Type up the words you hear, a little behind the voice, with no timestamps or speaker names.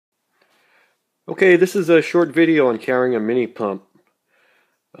Okay, this is a short video on carrying a mini pump.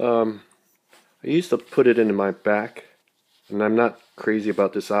 Um, I used to put it into my back, and I'm not crazy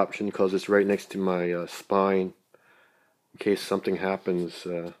about this option because it's right next to my spine. In case something happens,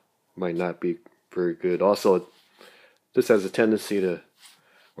 might not be very good. Also, this has a tendency to,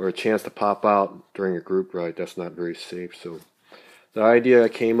 or a chance to pop out during a group ride. That's not very safe. So the idea I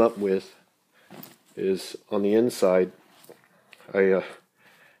came up with is on the inside, I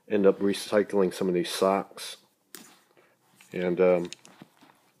end up recycling some of these socks, and it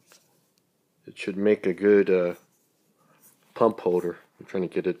should make a good pump holder. I'm trying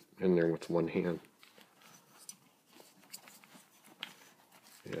to get it in there with one hand.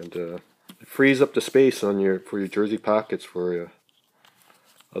 And it frees up the space on for your jersey pockets for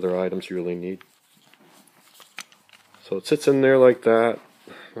other items you really need. So it sits in there like that.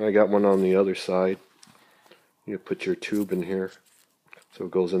 I got one on the other side. You put your tube in here, so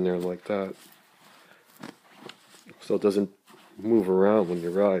it goes in there like that, so it doesn't move around when you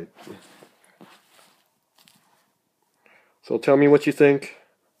ride. So tell me what you think.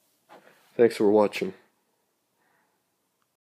 Thanks for watching.